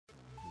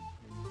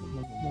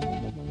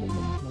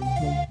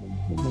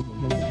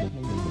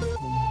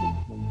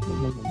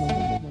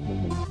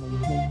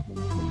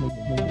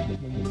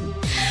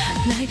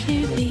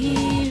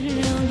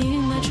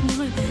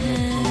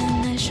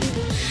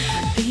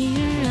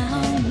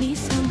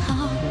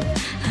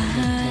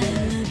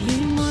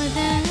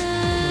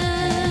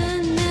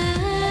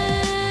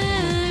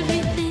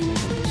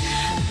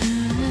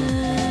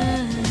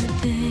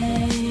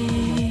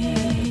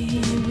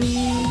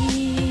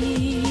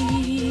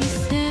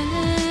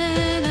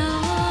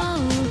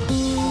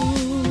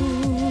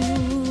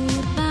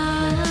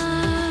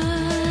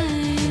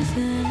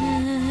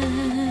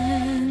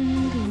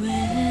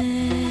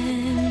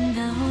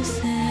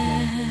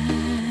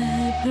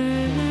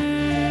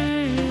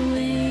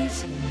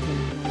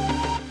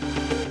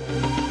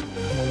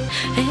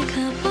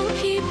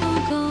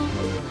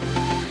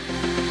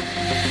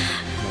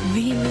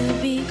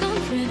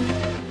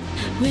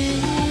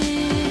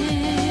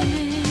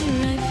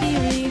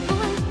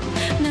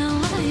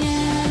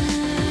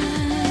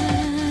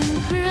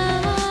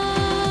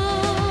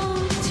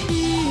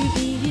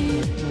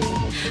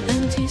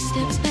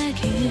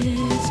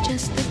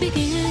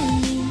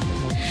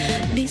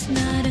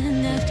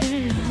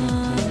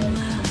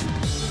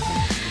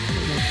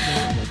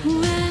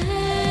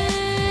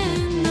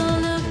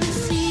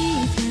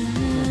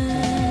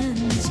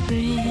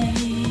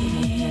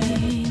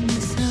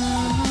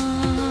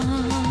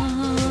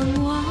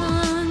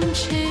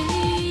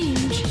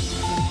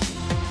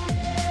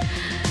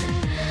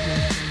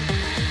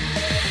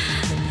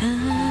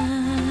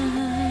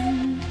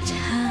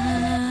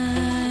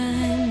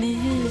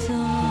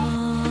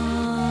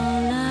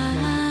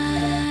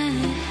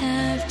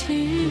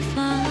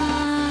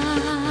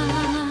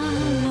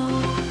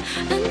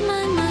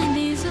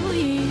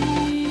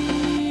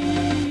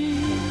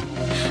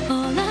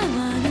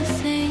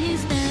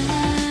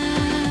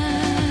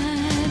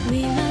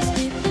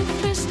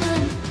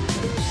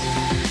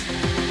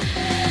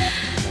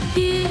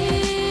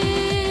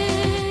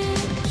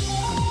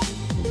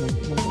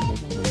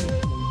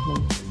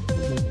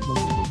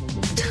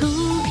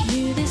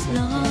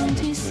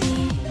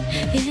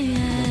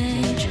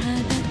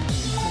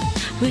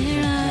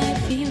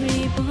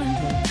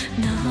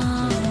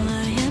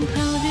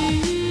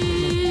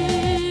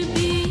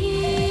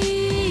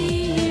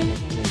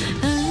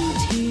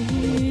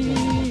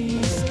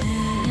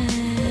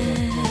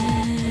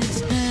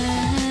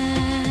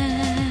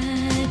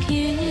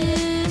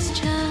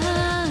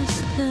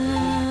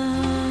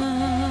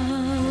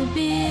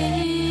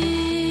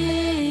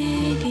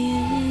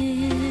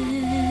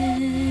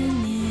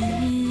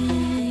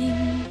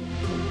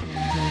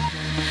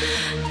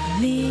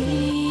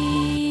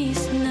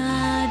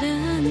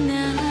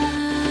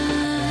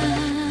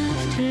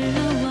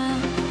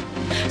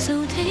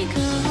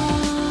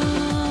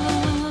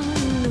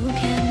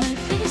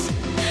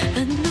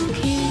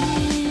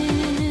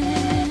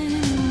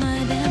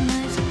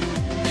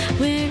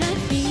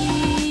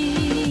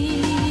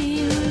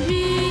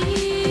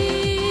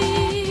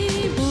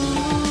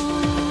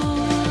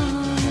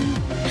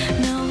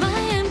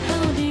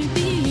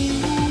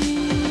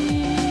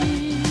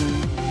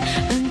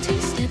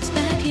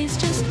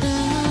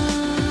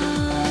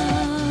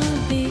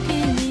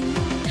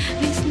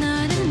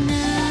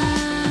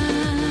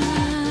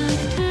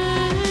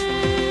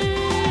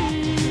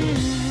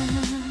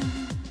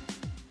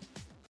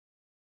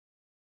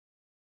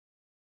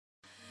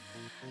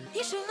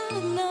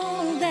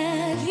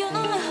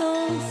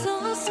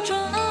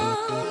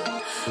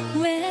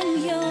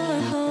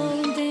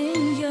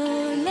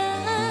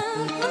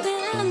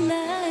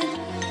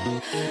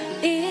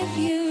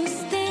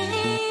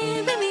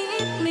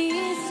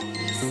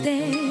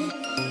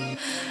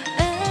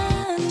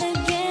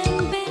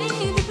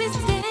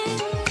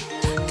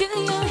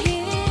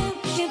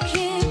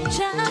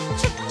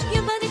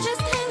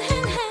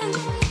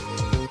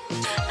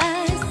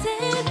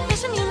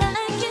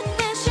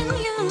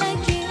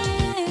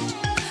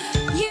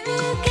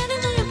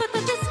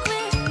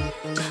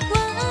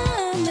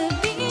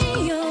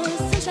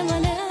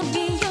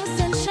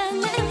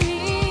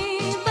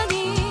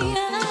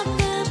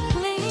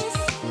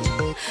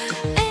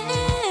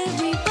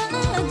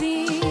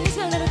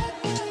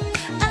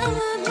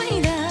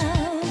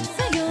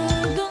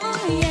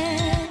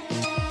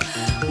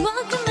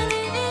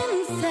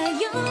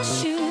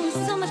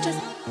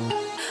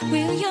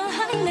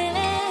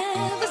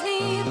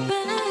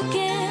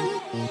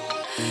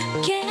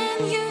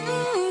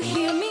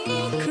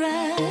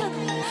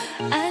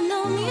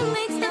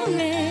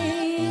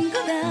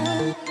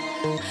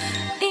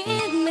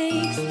It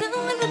makes the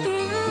wind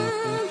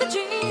through the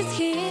trees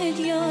hit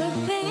your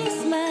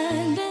face,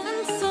 mind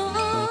and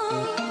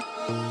soul.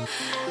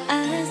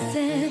 I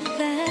said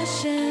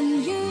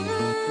fashion, you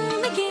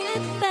make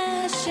it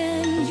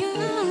fashion, you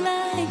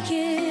like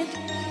it.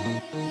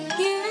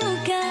 You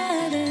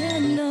gotta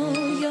know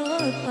your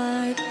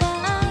part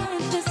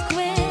the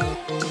square.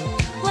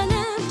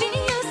 Wanna be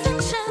your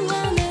sunshine,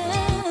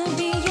 wanna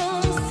be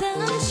your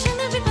sunshine.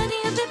 Everybody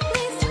at the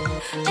place,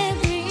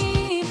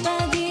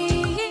 everybody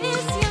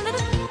is your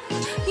little.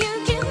 You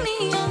give me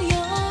all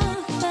your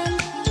fun,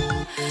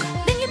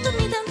 then you put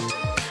me down.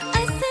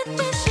 I said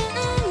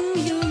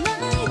fashion, you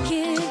like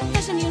it,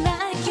 fashion, you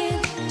like it.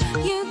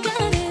 You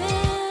gotta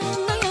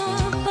know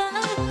your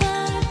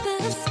part the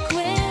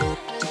square.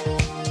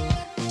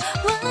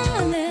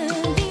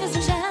 Wanna be your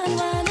sunshine,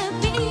 wanna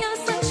be your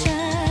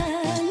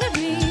sunshine.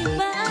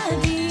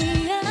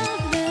 Everybody of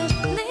the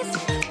place.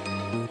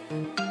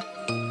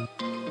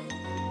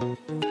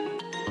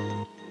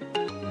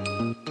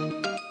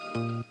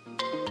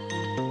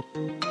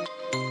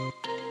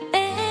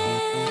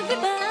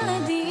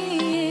 Everybody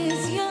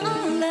is your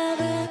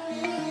lover.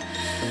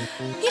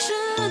 You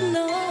should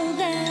know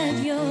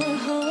that you're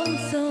hold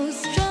so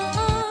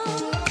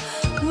strong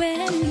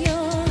when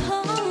you're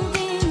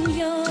holding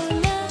your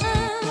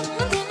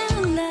love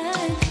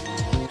tonight.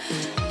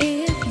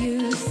 If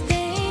you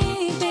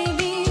stay,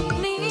 baby,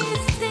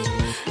 please stay.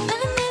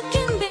 I'm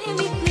looking,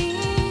 baby,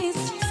 please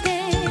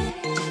stay.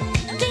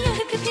 Do you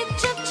hip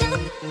chop chop?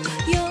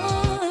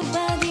 Your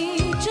body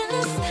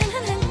just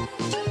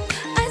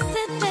I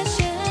said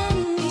fashion,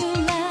 you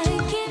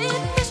like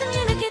it, fashion,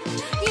 you like it.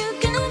 You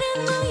gotta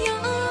know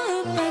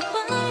your part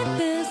by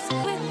the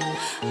square.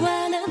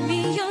 Wanna be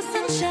your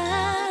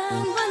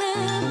sunshine,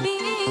 wanna be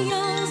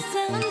your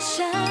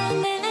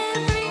sunshine.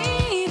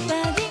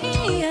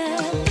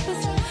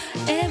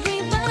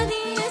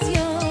 Everybody is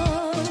your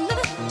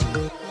lover.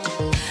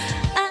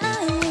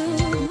 I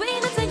would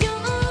wait outside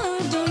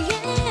your door,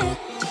 yeah.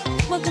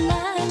 Walk a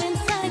mile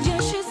inside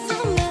your shoes so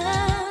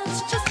much.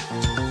 Just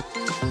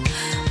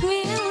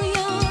will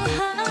your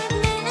heart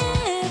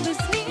never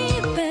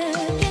sleep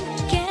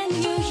again? Can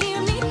you hear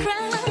me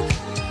cry?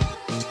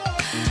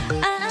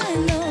 I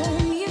know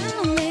you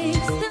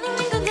make the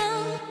rain go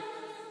down.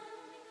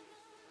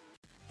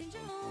 Danger,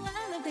 oh, I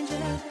love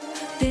danger.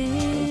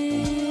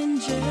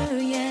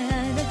 Danger, yeah, I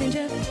love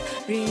danger.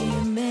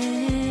 Remember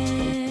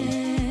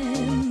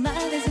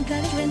days in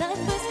college when I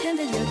first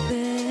handed your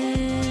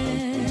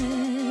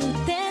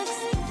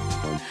text.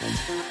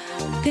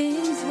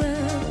 Things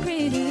were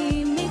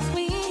pretty, makes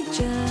me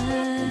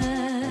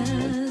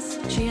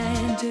just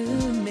trying to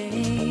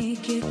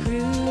make it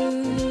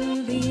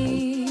groovy.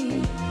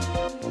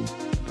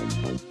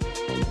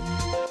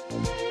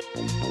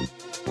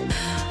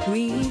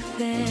 We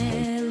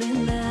fell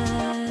in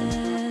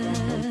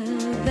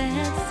love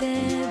at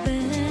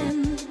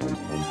 7,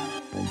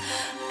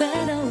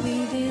 but all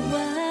we did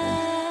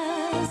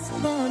was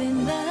fall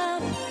in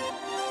love.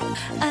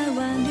 I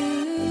want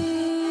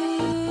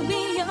to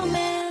be your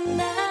man,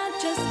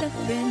 not just a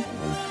friend.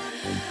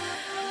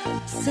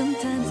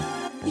 Sometimes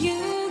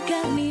you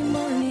got me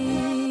morning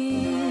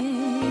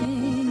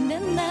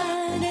and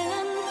night,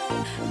 and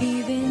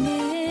even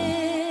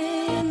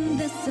in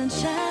the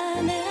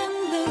sunshine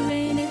and the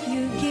rain, if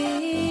you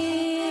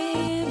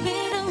give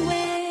it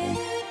away.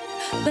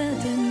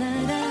 But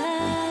tonight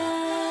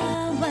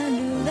I want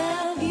to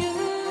love you.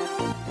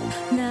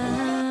 Now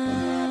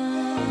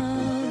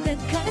that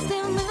car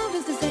still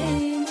moves the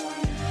same.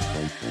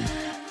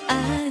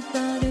 I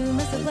thought to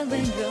myself, what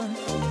went wrong?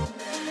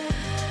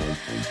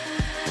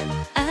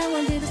 I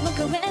wanted to smoke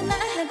when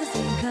I had the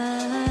same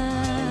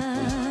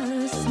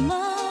car,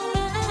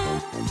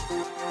 smaller.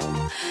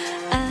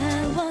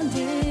 I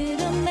wanted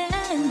a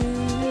man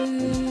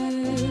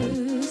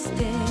who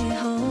stay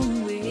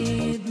home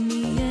with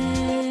me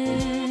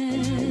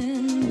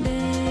and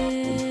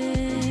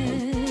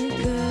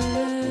beg,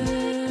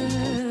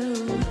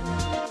 girl.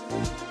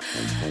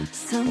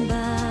 Somebody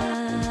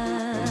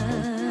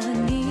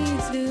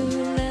needs to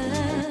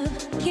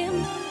love him,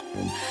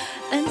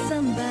 and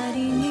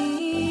somebody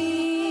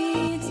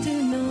needs to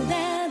know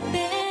that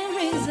there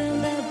is a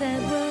love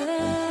that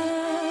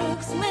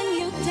works when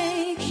you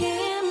take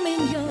him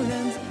in your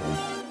arms.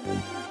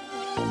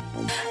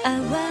 I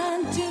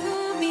want to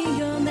be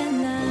your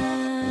man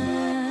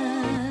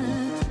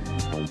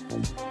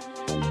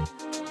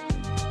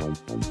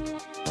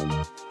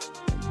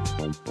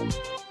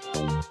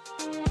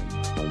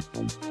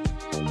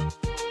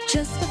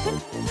just a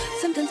friend.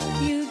 Sometimes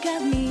you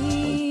got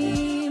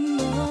me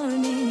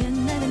morning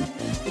and night, and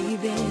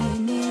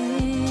even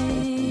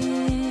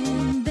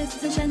in the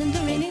sunshine and the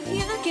rain, if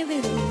you give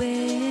it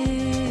away.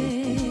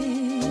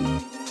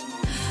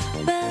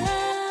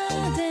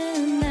 But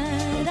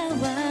tonight I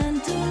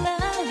want to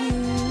love you.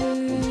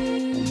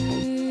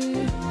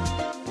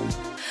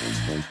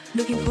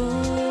 Looking for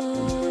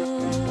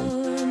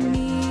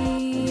me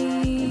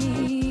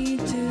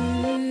to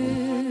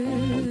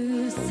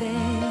say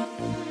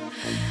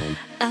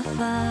I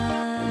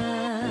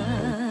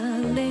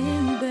fall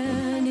in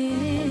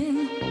burning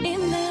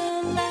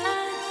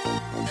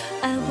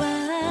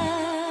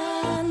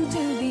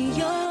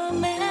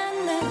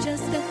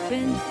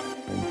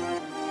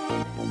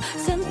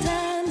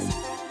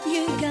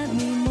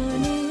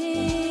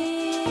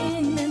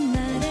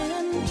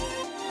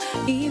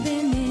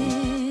even